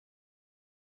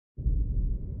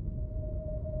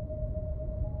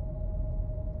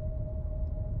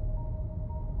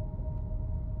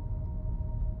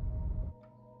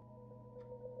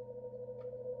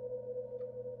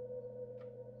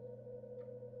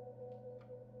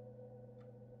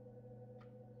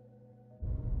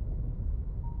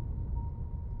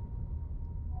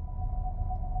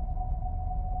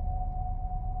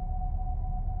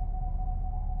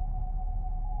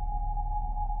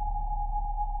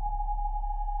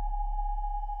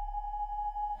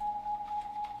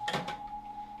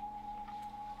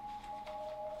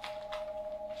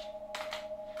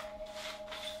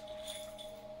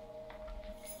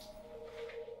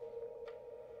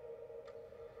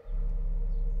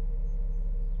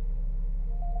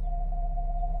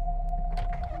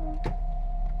You're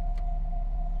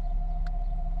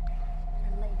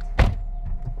late.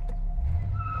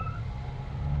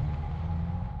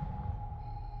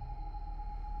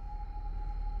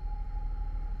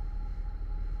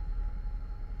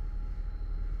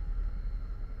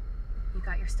 You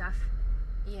got your stuff?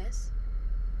 Yes.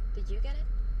 Did you get it?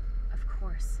 Of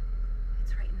course.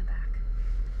 It's right in the back.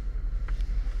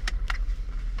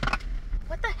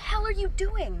 What the hell are you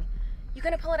doing? You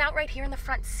gonna pull it out right here in the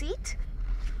front seat?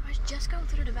 I was just going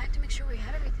through the back to make sure we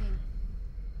have everything.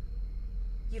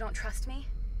 You don't trust me?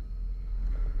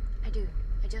 I do.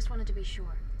 I just wanted to be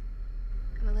sure.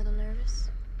 I'm a little nervous.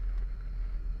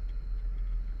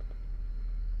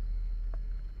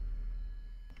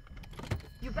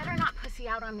 You better not pussy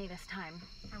out on me this time.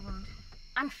 I won't.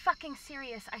 I'm fucking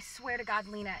serious, I swear to God,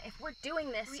 Lena. If we're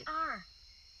doing this... We are.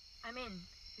 I'm in.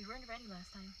 We weren't ready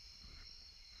last time.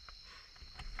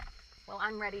 Well,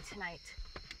 I'm ready tonight.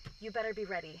 You better be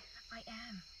ready. I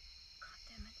am. God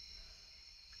damn it.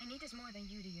 I need this more than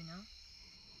you do, you know?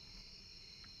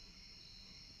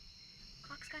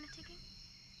 Clock's kind of ticking.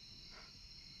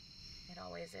 It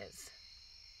always is.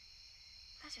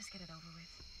 Let's just get it over with.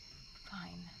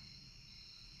 Fine.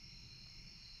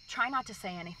 Try not to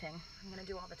say anything. I'm gonna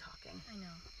do all the talking. I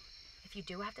know. If you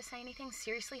do have to say anything,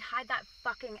 seriously, hide that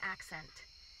fucking accent.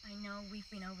 I know, we've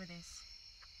been over this.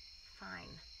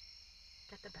 Fine.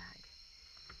 Get the bag.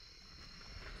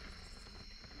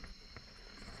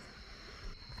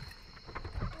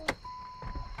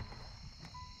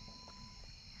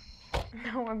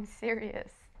 No, I'm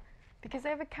serious. Because I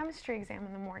have a chemistry exam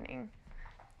in the morning.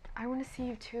 I want to see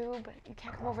you too, but you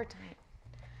can't come over tonight.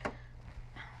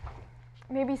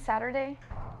 Maybe Saturday?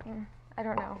 I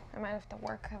don't know. I might have to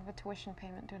work. I have a tuition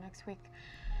payment due next week.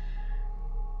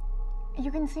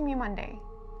 You can see me Monday.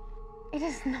 It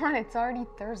is not. It's already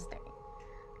Thursday.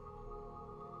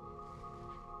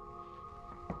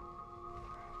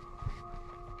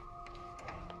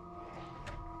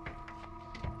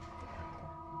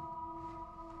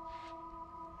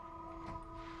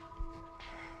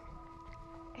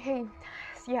 Hey,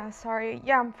 yeah, sorry.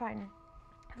 Yeah, I'm fine.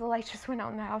 The light just went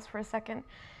out in the house for a second. It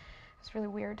was really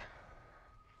weird.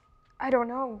 I don't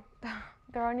know.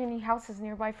 There aren't any houses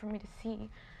nearby for me to see.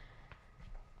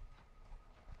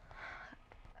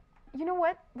 You know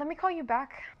what? Let me call you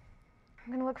back.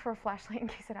 I'm gonna look for a flashlight in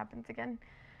case it happens again.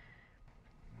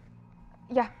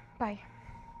 Yeah, bye.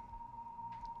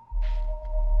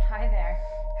 Hi there.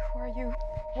 Who are you?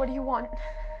 What do you want?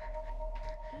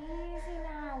 Easy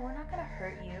now. We're not gonna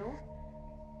hurt you.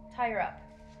 Tie her up.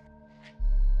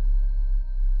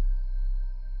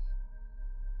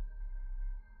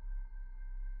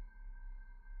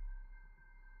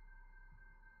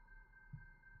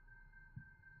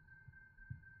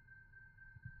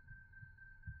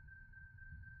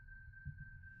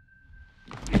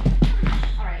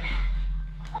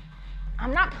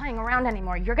 I'm not playing around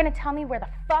anymore. You're gonna tell me where the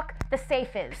fuck the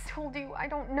safe is. I told you, I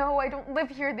don't know. I don't live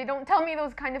here. They don't tell me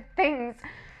those kind of things.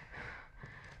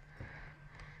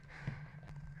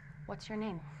 What's your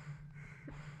name?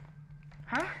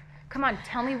 Huh? Come on,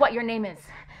 tell me what your name is.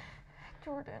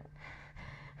 Jordan.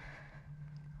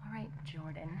 All right,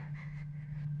 Jordan.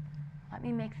 Let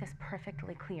me make this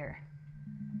perfectly clear.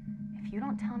 If you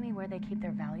don't tell me where they keep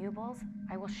their valuables,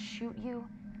 I will shoot you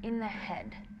in the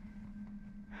head.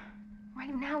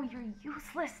 Right now, you're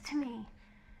useless to me.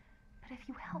 But if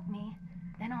you help me,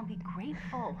 then I'll be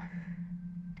grateful.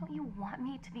 Don't you want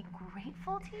me to be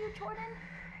grateful to you, Jordan?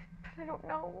 But I don't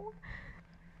know.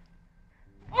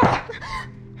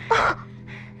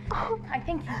 I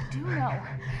think you do know.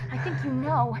 I think you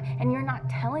know, and you're not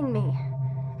telling me.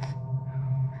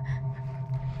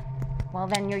 Well,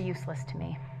 then you're useless to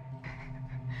me.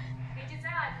 Hey,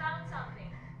 Giselle, I found something.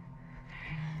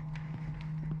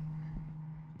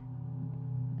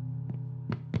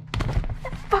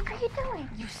 What the fuck are you doing?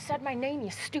 You said my name, you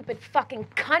stupid fucking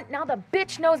cunt. Now the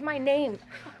bitch knows my name.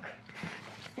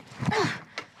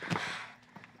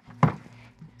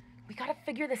 We gotta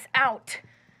figure this out.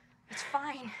 It's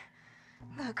fine.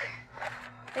 Look,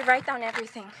 they write down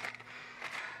everything.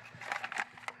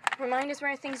 Remind us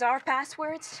where things are,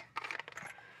 passwords.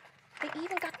 They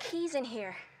even got keys in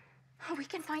here. We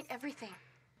can find everything.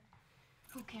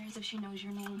 Who cares if she knows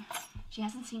your name? She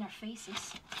hasn't seen our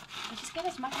faces. Let's just get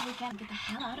as much as we can and get the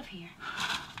hell out of here.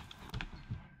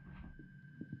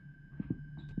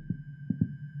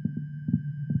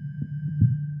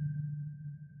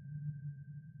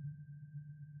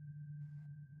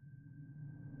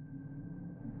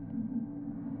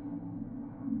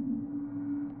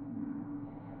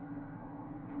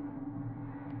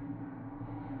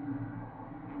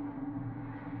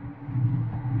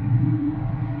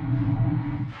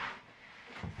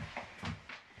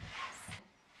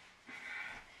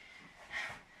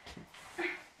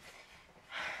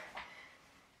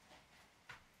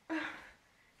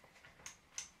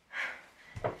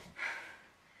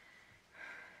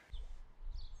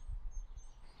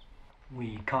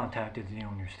 contacted the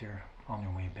owners. They're on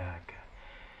their way back.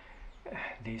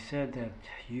 They said that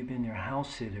you've been their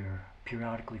house sitter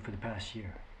periodically for the past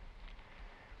year.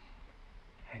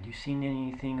 Had you seen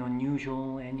anything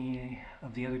unusual any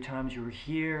of the other times you were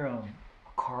here? A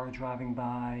car driving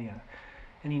by?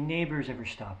 Any neighbors ever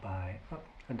stop by?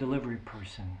 A delivery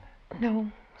person?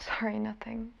 No, sorry,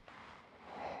 nothing.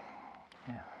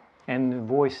 Yeah. And the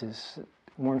voices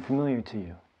weren't familiar to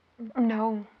you?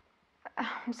 No.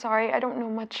 I'm sorry, I don't know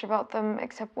much about them,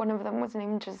 except one of them was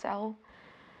named Giselle.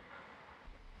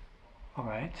 All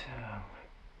right.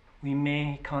 We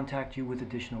may contact you with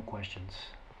additional questions.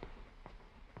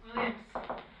 Williams.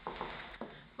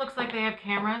 Looks like they have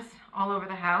cameras all over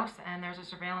the house, and there's a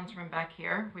surveillance room back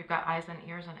here. We've got eyes and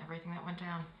ears on everything that went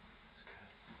down.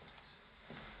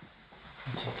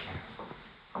 You take care.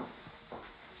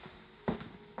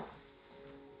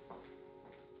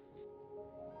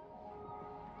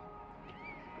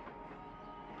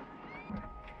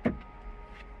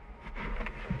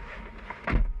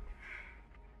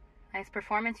 Nice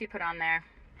performance you put on there.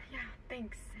 Yeah,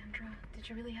 thanks, Sandra. Did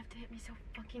you really have to hit me so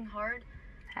fucking hard?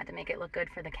 Had to make it look good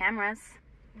for the cameras.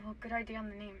 Well, good idea on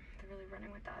the name. They're really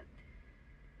running with that.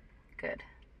 Good.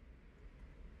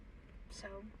 So,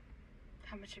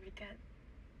 how much did we get?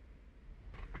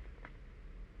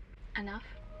 Enough?